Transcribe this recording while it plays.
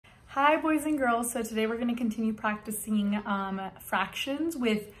Hi boys and girls, so today we're going to continue practicing fractions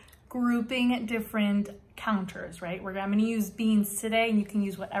with grouping different counters, right? I'm going to use beans today and you can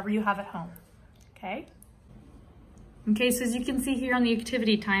use whatever you have at home, okay? Okay, so as you can see here on the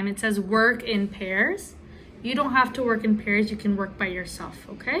activity time, it says work in pairs. You don't have to work in pairs, you can work by yourself,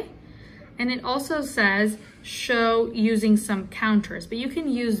 okay? And it also says show using some counters, but you can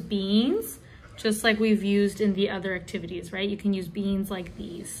use beans just like we've used in the other activities, right? You can use beans like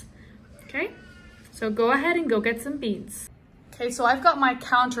these. Okay, so go ahead and go get some beans. Okay, so I've got my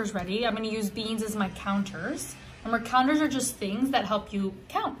counters ready. I'm going to use beans as my counters. Remember, counters are just things that help you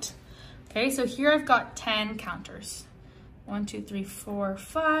count. Okay, so here I've got 10 counters. 1, 2, 3, 4,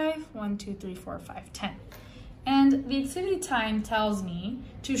 5. 1, 2, 3, 4, 5, 10. And the activity time tells me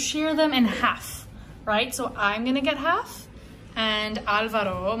to share them in half, right? So I'm going to get half, and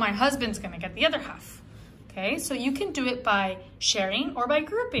Alvaro, my husband's going to get the other half. Okay, so you can do it by sharing or by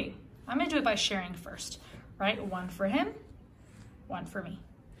grouping. I'm gonna do it by sharing first, right? 1 for him, 1 for me.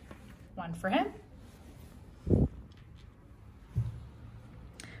 1 for him,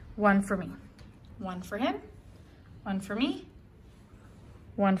 1 for me. 1 for him, 1 for me,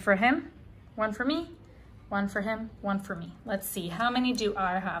 1 for him, 1 for me, 1 for him, 1 for me. Let's see, how many do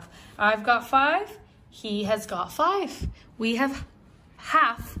I have? I've got 5, he has got 5. We have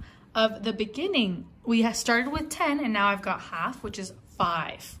half of the beginning. We have started with 10 and now I've got half, which is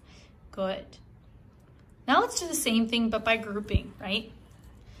 5. Good. Now let's do the same thing, but by grouping, right?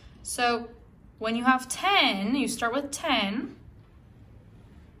 So when you have 10, you start with 10.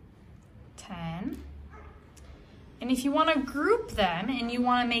 10. And if you want to group them and you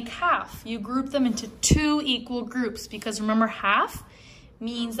want to make half, you group them into 2 equal groups, because remember, half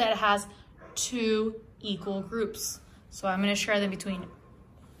means that it has 2 equal groups. So I'm going to share them between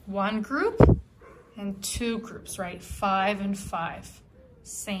 1 group and 2 groups, right? 5 and 5.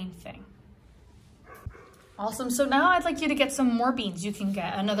 Same thing. Awesome. So now I'd like you to get some more beans. You can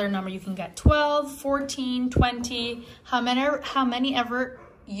get another number. You can get 12, 14, 20, how many ever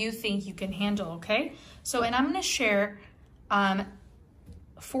you think you can handle, okay? So, and I'm going to share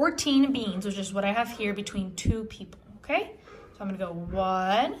 14 beans, which is what I have here, between 2 people, okay? So I'm going to go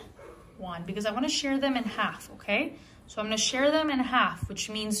 1, 1, because I want to share them in half, okay? So I'm going to share them in half,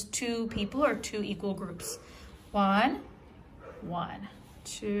 which means 2 people or 2 equal groups. 1, 1.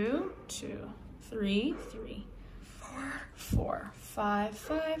 2, 2, 3, 3, 4, 4, 5,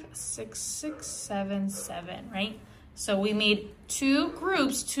 5, 6, 6, 7, 7, right? So we made 2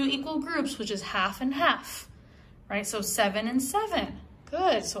 groups, 2 equal groups, which is half and half, right? So 7 and 7.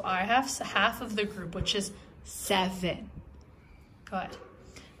 Good. So I have half of the group, which is 7. Good.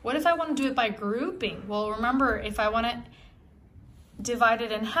 What if I want to do it by grouping? Well, remember, if I want to divide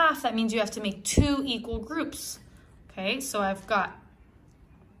it in half, that means you have to make 2 equal groups. Okay, so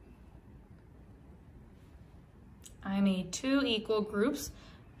I made 2 equal groups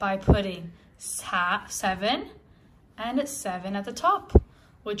by putting 7 and 7 at the top,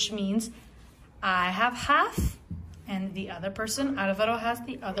 which means I have half and the other person, Alvaro, has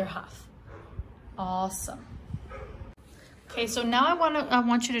the other half. Awesome. Okay, so now I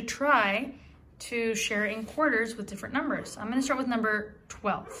want you to try to share in quarters with different numbers. I'm going to start with number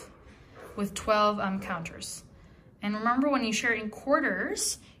 12, with 12 counters. And remember, when you share in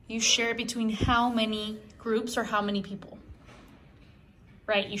quarters, you share between how many groups or how many people?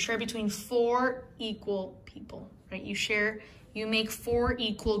 Right, you share between 4 equal people, right? You make 4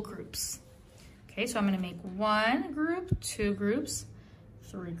 equal groups. Okay, so I'm going to make 1 group, 2 groups,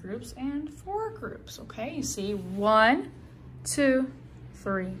 3 groups, and 4 groups. Okay, you see 1, 2,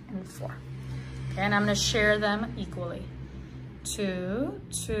 3, and 4. Okay, and I'm going to share them equally. 2,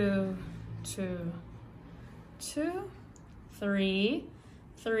 2, 2, 2, 3,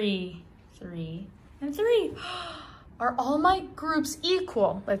 3, 3, and 3. Are all my groups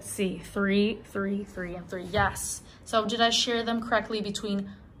equal? Let's see, 3, 3, 3, and 3. Yes. So did I share them correctly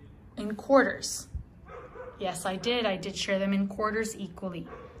in quarters? Yes, I did. I did share them in quarters equally.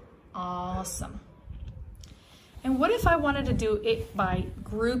 Awesome. And what if I wanted to do it by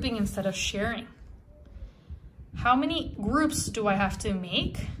grouping instead of sharing? How many groups do I have to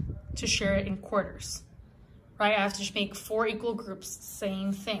make to share it in quarters? Right, I have to make 4 equal groups,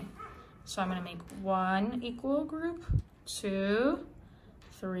 same thing. So I'm going to make 1 equal group, 2,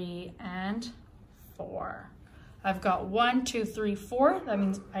 3, and 4. I've got 1, 2, 3, 4. That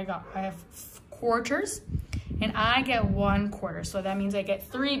means I have quarters, and I get 1 quarter. So that means I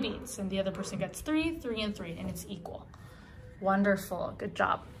get 3 beans, and the other person gets 3, 3, and 3, and it's equal. Wonderful, good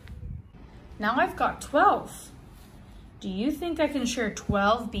job. Now I've got 12. Do you think I can share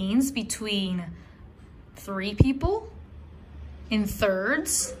 12 beans between 3 people in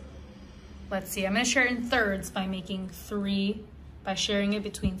thirds? let's see, I'm gonna share it in thirds by sharing it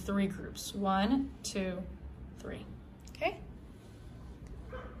between 3 groups. 1, 2, 3, okay?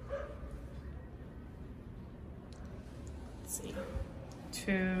 Let's see,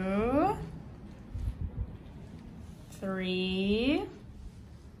 2, 3,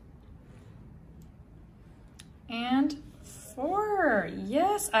 and 4.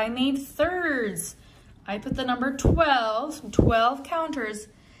 Yes, I made thirds. I put the number 12 counters,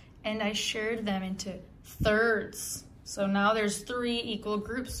 and I shared them into thirds. So now there's 3 equal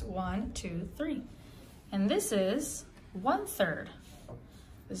groups, 1, 2, 3. And this is 1/3.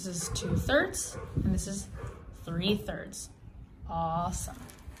 This is 2/3, and this is 3/3. Awesome.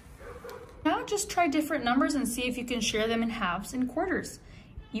 Now just try different numbers and see if you can share them in halves and quarters.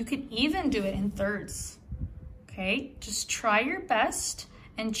 You can even do it in thirds. Okay, just try your best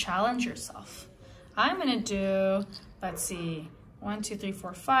and challenge yourself. I'm gonna do, let's see, 1, 2, 3,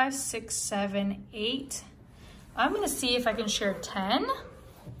 4, 5, 6, 7, 8. I'm gonna see if I can share 10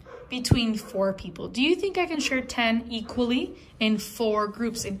 between 4 people. Do you think I can share 10 equally in 4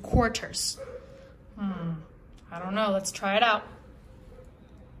 groups in quarters? I don't know, let's try it out.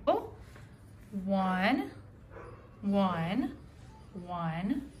 Oh, 1, 1,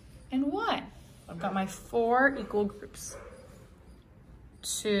 1, and 1. I've got my 4 equal groups.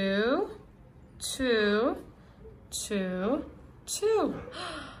 2, 2, 2, 2.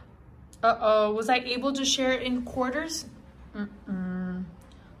 Uh-oh, was I able to share it in quarters?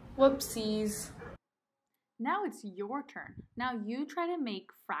 Whoopsies. Now it's your turn. Now you try to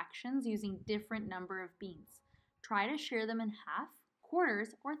make fractions using different number of beans. Try to share them in half,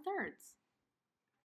 quarters, or thirds.